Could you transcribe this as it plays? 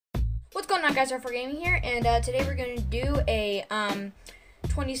going on, guys? For Gaming here, and today we're going to do a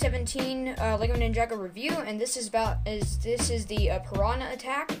 2017 Lego Ninjago review, and this is the Piranha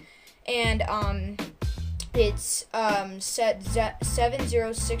attack, and it's set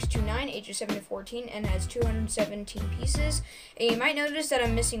 70629, ages 7 to 14, and has 217 pieces. And you might notice that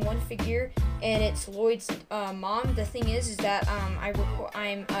I'm missing one figure, and it's Lloyd's mom. The thing is that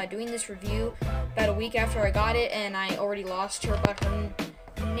I'm doing this review about a week after I got it, and I already lost her. But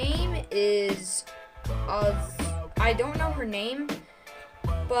her name is I don't know her name,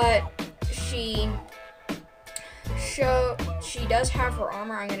 but she does have her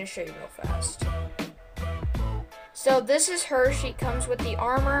armor. I'm gonna show you real fast. So this is her. She comes with the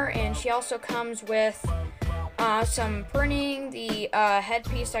armor, and she also comes with some printing, the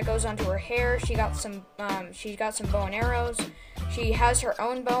headpiece that goes onto her hair. She's got some bow and arrows. She has her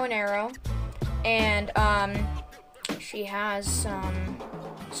own bow and arrow, and she has some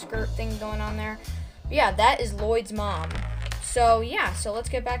skirt thing going on there. But yeah, that is Lloyd's mom. So yeah, so let's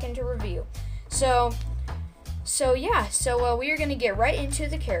get back into review. So we are gonna get right into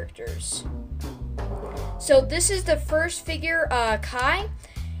the characters. So this is the first figure, Kai.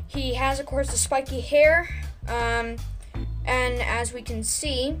 He has, of course, the spiky hair, and as we can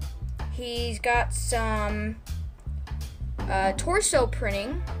see, he's got some torso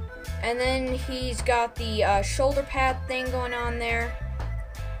printing, and then he's got the shoulder pad thing going on there,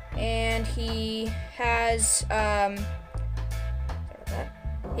 and he has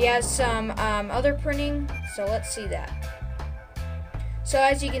some other printing. So let's see that. So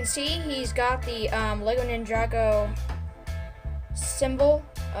as you can see, he's got the Lego Ninjago symbol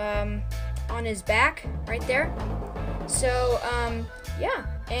on his back right there. So yeah,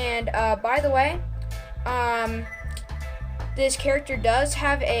 and by the way, this character does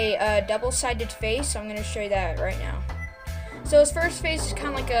have a double-sided face, so I'm going to show you that right now. So his first face is kind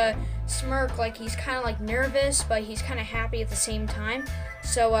of like a smirk, like he's kind of like nervous, but he's kind of happy at the same time.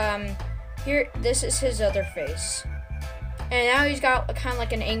 So here, this is his other face. And now he's got kind of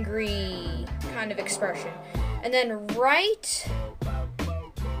like an angry kind of expression. And then right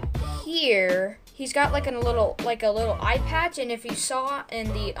here, he's got like a little eye patch. And if you saw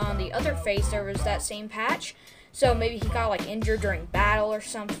on the other face, there was that same patch. So maybe he got like injured during battle or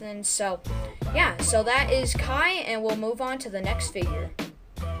something. So yeah, so that is Kai, and we'll move on to the next figure.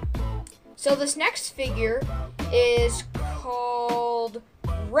 So this next figure is called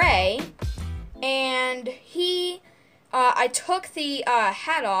Ray, and I took the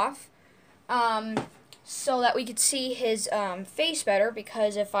hat off so that we could see his face better,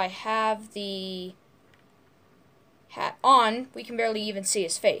 because if I have the hat on, we can barely even see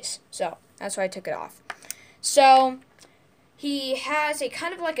his face. So that's why I took it off. So he has a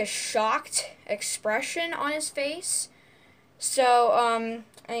kind of like a shocked expression on his face. So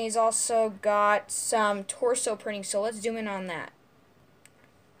and he's also got some torso printing. So let's zoom in on that.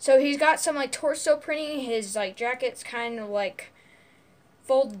 So he's got some like torso printing. His like jacket's kind of like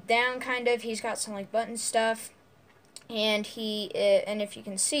folded down, kind of. He's got some like button stuff, and and if you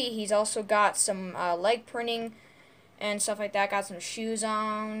can see, he's also got some leg printing and stuff like that. Got some shoes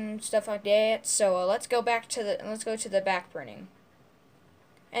on, stuff like that. So let's go to the back printing.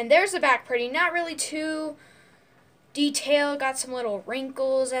 And there's the back printing. Not really too detailed. Got some little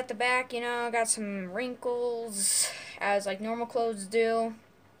wrinkles at the back. You know, got some wrinkles as like normal clothes do.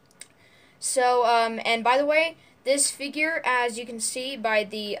 So, and by the way, this figure, as you can see by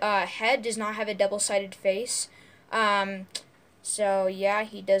the head, does not have a double-sided face. So, yeah,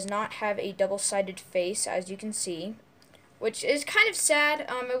 he does not have a double-sided face, as you can see, which is kind of sad.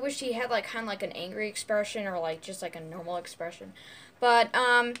 I wish he had, like, kind of like an angry expression, or, like, just, like, a normal expression. But,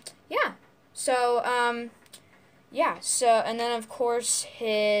 yeah. So, yeah. So, and then, of course,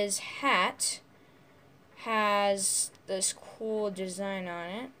 his hat has this cool design on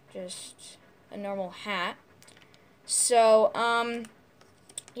it. Just a normal hat. So,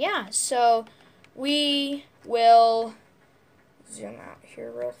 yeah, so we will zoom out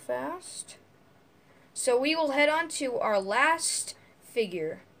here real fast. So we will head on to our last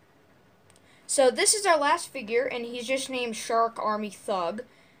figure. So this is our last figure, and he's just named Shark Army Thug.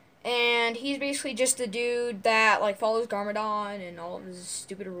 And he's basically just the dude that, like, follows Garmadon and all of his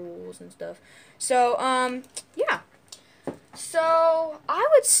stupid rules and stuff. So, yeah. So, I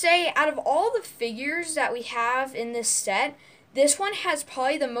would say out of all the figures that we have in this set, this one has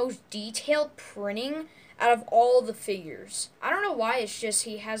probably the most detailed printing out of all the figures. I don't know why, it's just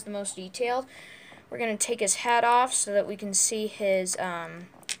he has the most detailed. We're going to take his hat off so that we can see his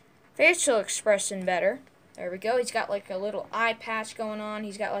facial expression better. There we go. He's got like a little eye patch going on.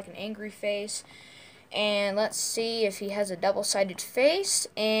 He's got like an angry face. And let's see if he has a double-sided face,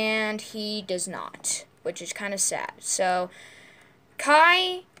 and he does not, which is kind of sad. So,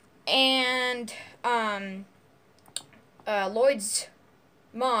 Kai and Lloyd's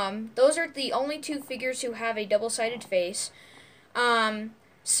mom, those are the only two figures who have a double-sided face.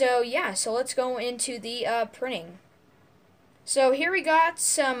 So yeah, so let's go into the printing. So here we got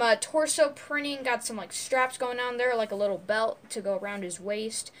some torso printing, got some like straps going on there, like a little belt to go around his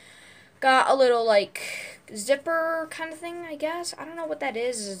waist. Got a little like zipper kind of thing, I guess. I don't know what that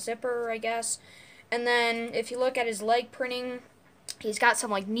is, a zipper, I guess. And then if you look at his leg printing, he's got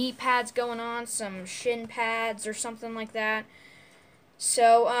some like knee pads going on, some shin pads or something like that.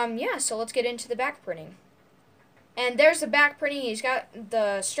 So yeah, so let's get into the back printing. And there's the back printing. He's got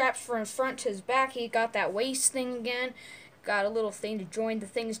the straps from front to his back. He got that waist thing again. Got a little thing to join the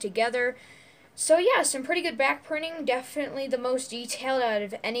things together. So yeah, some pretty good back printing. Definitely the most detailed out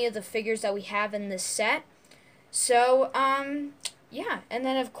of any of the figures that we have in this set. So, yeah. And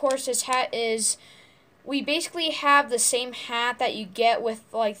then of course his hat is, we basically have the same hat that you get with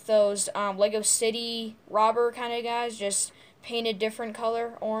like those Lego City robber kind of guys, just painted different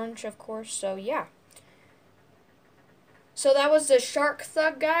color, orange of course. So yeah. So that was the Shark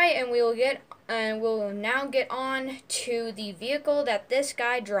Thug guy, and we'll now get on to the vehicle that this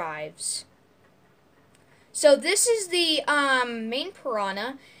guy drives. So this is the main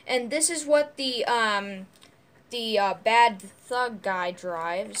Piranha, and this is what the bad thug guy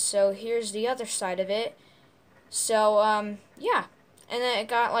drives. So here's the other side of it. So yeah, and then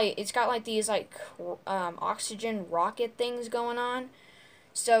it's got like these like oxygen rocket things going on.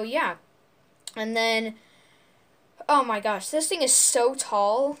 So yeah, and then. Oh my gosh, this thing is so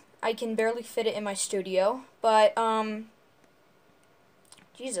tall, I can barely fit it in my studio, but,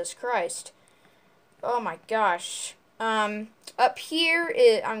 Jesus Christ. Oh my gosh. Up here,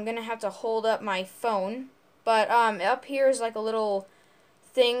 I'm gonna have to hold up my phone, but, up here is like a little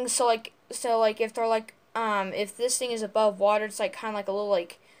thing, so like, if they're like, if this thing is above water, it's like, kind of like a little,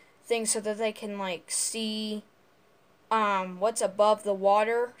 like, thing so that they can, like, see, what's above the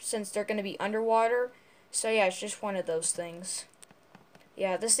water, since they're gonna be underwater. So yeah, it's just one of those things.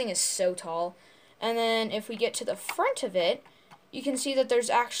 Yeah, this thing is so tall. And then if we get to the front of it, you can see that there's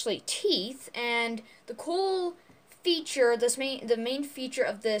actually teeth. And the cool feature, the main feature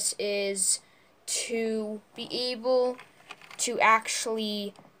of this is to be able to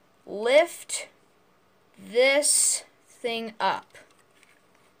actually lift this thing up.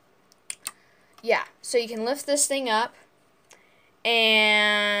 Yeah, so you can lift this thing up.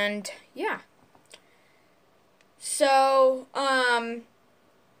 And yeah. So,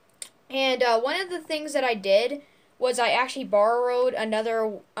 one of the things that I did was I actually borrowed another,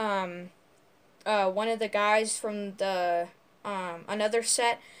 one of the guys from the, another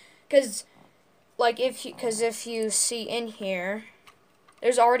set, because if you see in here,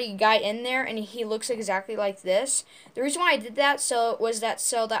 there's already a guy in there, and he looks exactly like this. The reason why I did that, so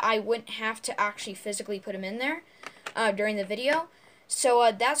that I wouldn't have to actually physically put him in there, during the video.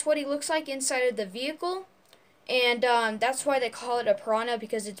 So, that's what he looks like inside of the vehicle. And that's why they call it a piranha,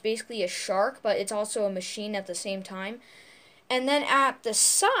 because it's basically a shark, but it's also a machine at the same time. And then at the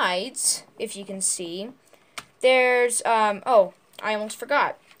sides, if you can see, there's, oh, I almost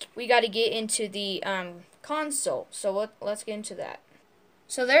forgot. We got to get into the console, so let's get into that.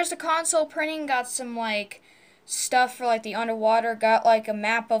 So there's the console printing, got some, like, stuff for, like, the underwater, got, like, a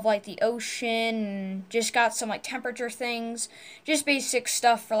map of, like, the ocean, and just got some, like, temperature things, just basic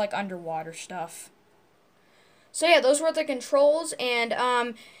stuff for, like, underwater stuff. So yeah, those were the controls, and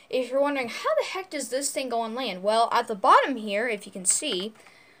if you're wondering, how the heck does this thing go on land? Well, at the bottom here, if you can see,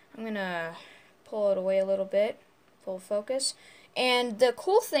 I'm going to pull it away a little bit, full focus, and the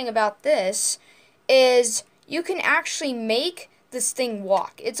cool thing about this is you can actually make this thing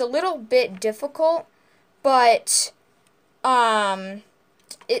walk. It's a little bit difficult, but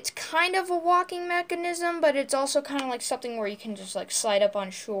it's kind of a walking mechanism, but it's also kind of like something where you can just like slide up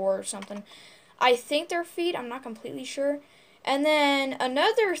on shore or something. I think they're feet, I'm not completely sure. And then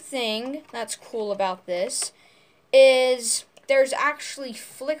another thing that's cool about this is there's actually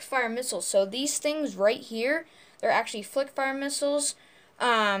flick fire missiles. So these things right here, they're actually flick fire missiles.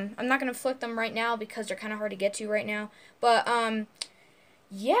 I'm not going to flick them right now because they're kind of hard to get to right now. But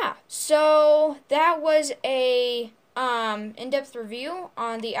yeah, so that was a in-depth review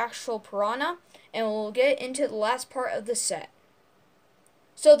on the actual Piranha, and we'll get into the last part of the set.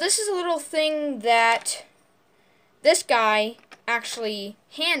 So this is a little thing that this guy actually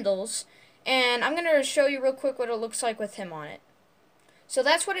handles, and I'm going to show you real quick what it looks like with him on it. So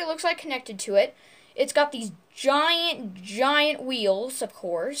that's what it looks like connected to it. It's got these giant wheels, of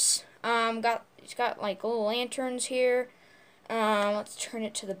course. It's got like little lanterns here. Let's turn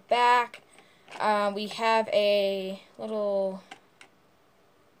it to the back. We have a little,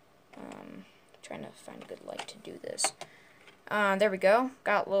 trying to find a good light to do this. There we go.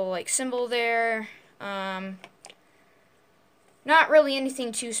 Got a little like symbol there. Not really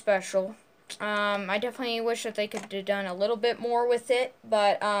anything too special. I definitely wish that they could have done a little bit more with it,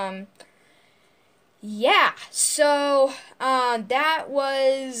 but yeah. So that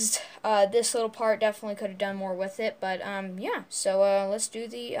was this little part. Definitely could have done more with it, but yeah. So let's do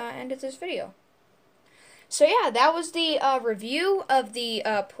the end of this video. So yeah, that was the review of the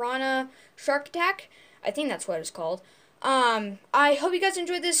Piranha Shark Attack. I think that's what it's called. I hope you guys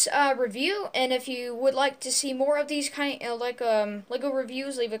enjoyed this review, and if you would like to see more of these kind of Lego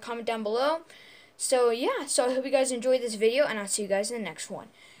reviews, leave a comment down below. So yeah, so I hope you guys enjoyed this video, and I'll see you guys in the next one.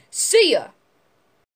 See ya!